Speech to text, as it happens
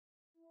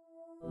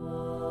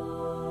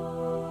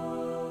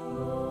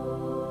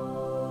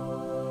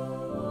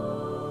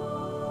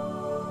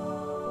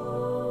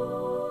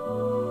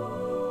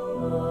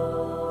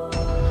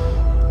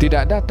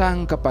Tidak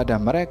datang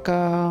kepada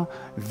mereka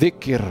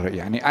zikir,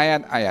 yakni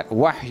ayat-ayat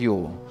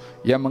wahyu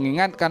yang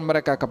mengingatkan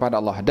mereka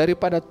kepada Allah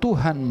daripada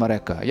Tuhan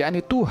mereka,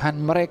 yakni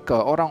Tuhan mereka.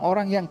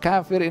 Orang-orang yang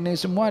kafir ini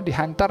semua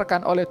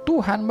dihantarkan oleh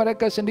Tuhan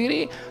mereka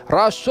sendiri,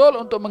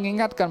 Rasul, untuk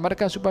mengingatkan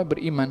mereka supaya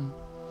beriman.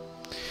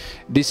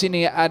 Di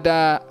sini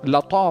ada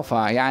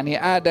latafa, yakni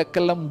ada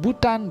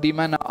kelembutan di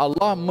mana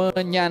Allah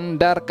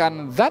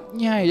menyandarkan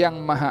zatnya yang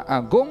maha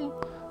agung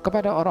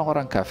kepada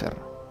orang-orang kafir.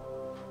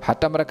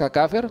 Hatta mereka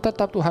kafir,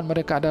 tetap Tuhan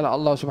mereka adalah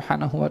Allah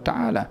Subhanahu wa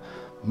ta'ala.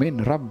 Min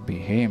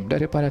rabbihim,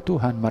 daripada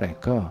Tuhan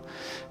mereka.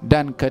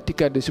 Dan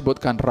ketika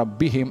disebutkan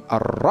rabbihim,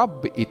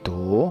 ar-rabb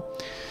itu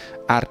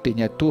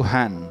artinya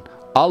Tuhan.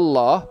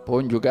 Allah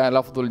pun juga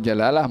lafzul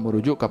jalalah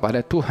merujuk kepada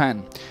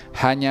Tuhan.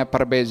 Hanya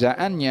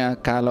perbezaannya,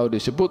 kalau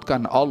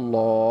disebutkan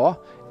Allah,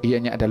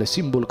 ianya adalah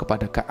simbol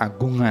kepada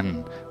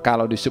keagungan.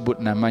 Kalau disebut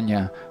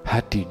namanya,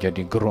 hati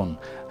jadi gerun,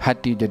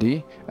 hati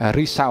jadi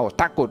risau,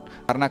 takut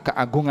karena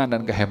keagungan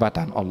dan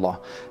kehebatan Allah.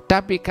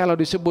 Tapi kalau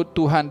disebut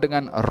Tuhan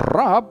dengan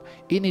Rabb,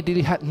 ini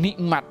dilihat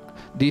nikmat,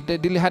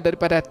 dilihat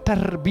daripada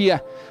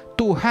tarbiyah.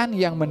 Tuhan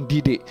yang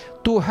mendidik,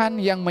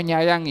 Tuhan yang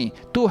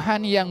menyayangi,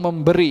 Tuhan yang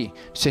memberi.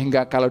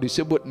 Sehingga kalau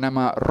disebut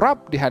nama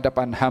Rabb di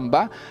hadapan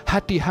hamba,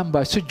 hati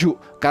hamba sejuk.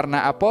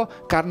 Karena apa?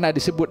 Karena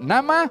disebut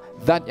nama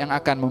zat yang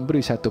akan memberi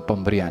satu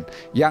pemberian.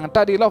 Yang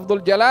tadi lafzul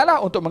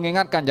jalalah untuk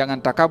mengingatkan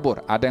jangan takabur,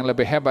 ada yang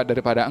lebih hebat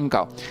daripada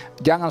engkau.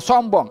 Jangan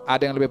sombong,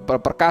 ada yang lebih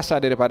perkasa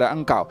daripada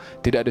engkau.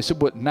 Tidak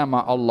disebut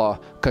nama Allah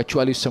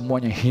kecuali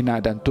semuanya hina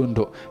dan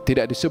tunduk.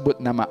 Tidak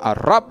disebut nama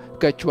Ar-Rabb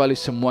kecuali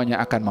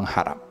semuanya akan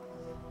mengharap.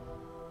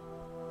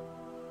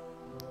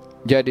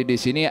 Jadi di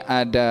sini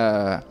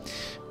ada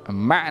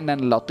makna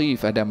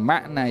latif, ada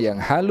makna yang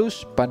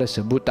halus pada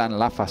sebutan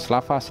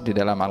lafaz-lafaz di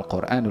dalam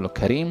Al-Quranul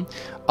Karim.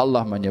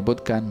 Allah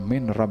menyebutkan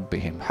min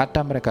rabbihim,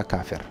 hatta mereka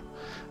kafir,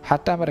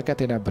 hatta mereka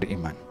tidak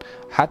beriman,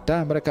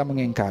 hatta mereka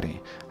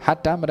mengingkari,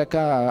 hatta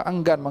mereka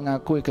enggan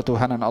mengakui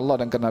ketuhanan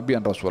Allah dan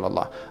kenabian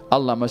Rasulullah.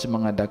 Allah masih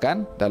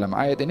mengadakan dalam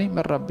ayat ini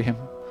min rabbihim,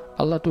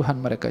 Allah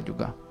Tuhan mereka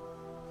juga.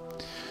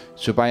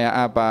 Supaya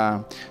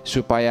apa?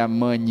 Supaya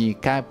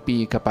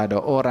menyikapi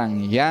kepada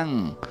orang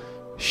yang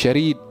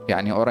syarid,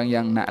 yakni orang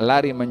yang nak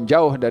lari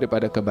menjauh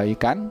daripada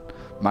kebaikan,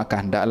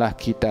 maka hendaklah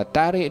kita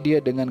tarik dia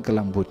dengan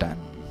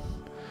kelembutan.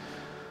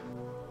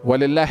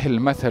 Walillahil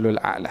mathalul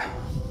a'la.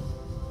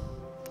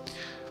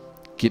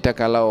 Kita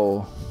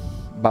kalau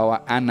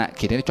bawa anak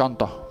kita, ini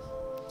contoh,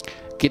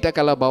 kita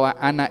kalau bawa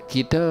anak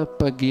kita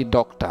pergi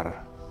dokter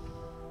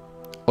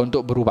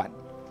untuk berubat,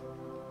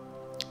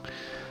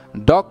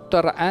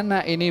 dokter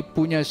anak ini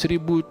punya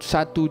 1001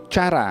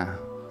 cara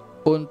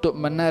untuk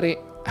menarik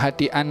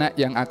hati anak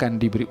yang akan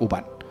diberi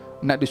ubat.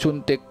 Nak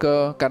disuntik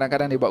ke,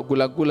 kadang-kadang dia buat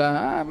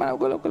gula-gula, mana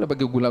gula-gula,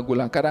 bagi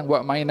gula-gula. Kadang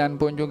buat mainan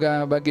pun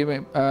juga, bagi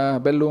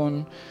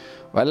belon.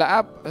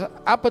 Walau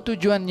apa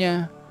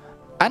tujuannya?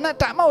 Anak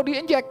tak mau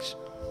diinjek.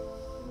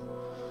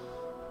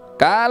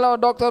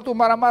 Kalau dokter tu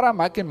marah-marah,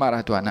 makin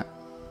marah tu anak.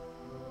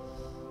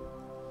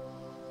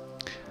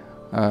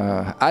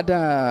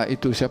 Ada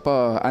itu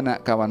siapa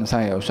anak kawan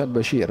saya, Ustadz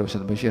Bashir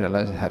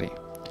Al-Azhari.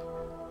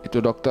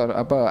 Itu dokter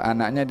apa,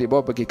 anaknya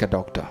dibawa pergi ke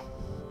dokter.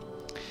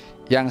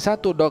 Yang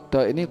satu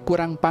dokter ini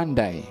kurang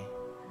pandai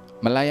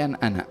melayan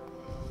anak.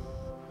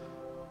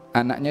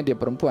 Anaknya dia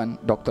perempuan,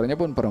 dokternya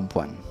pun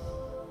perempuan.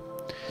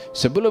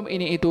 Sebelum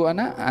ini itu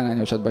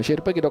anaknya Ustadz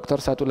Bashir pergi dokter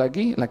satu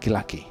lagi,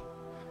 laki-laki.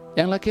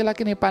 Yang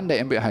laki-laki ini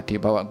pandai ambil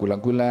hati, bawa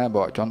gula-gula,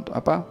 bawa contoh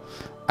apa,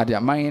 ada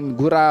main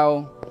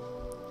gurau.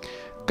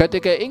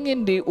 Ketika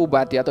ingin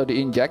diubati atau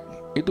diinjak,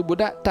 itu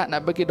budak tak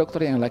nak pergi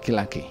dokter yang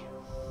laki-laki.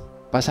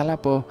 Pasal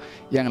apa?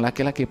 Yang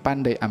laki-laki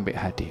pandai ambil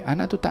hati.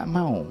 Anak tu tak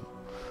mau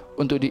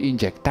untuk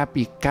diinjak,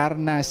 tapi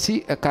karena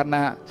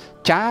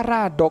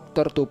cara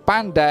dokter tu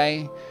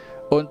pandai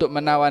untuk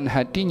menawan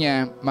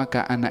hatinya,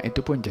 maka anak itu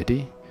pun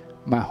jadi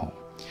mahu.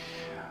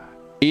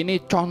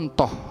 Ini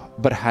contoh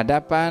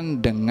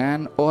berhadapan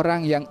dengan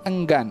orang yang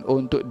enggan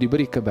untuk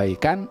diberi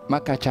kebaikan,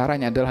 maka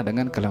caranya adalah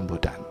dengan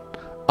kelembutan.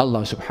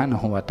 Allah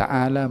Subhanahu wa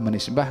ta'ala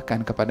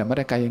menisbahkan kepada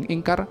mereka yang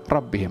ingkar,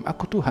 Rabbihim,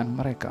 aku Tuhan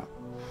mereka.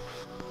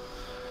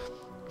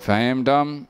 Faham dam?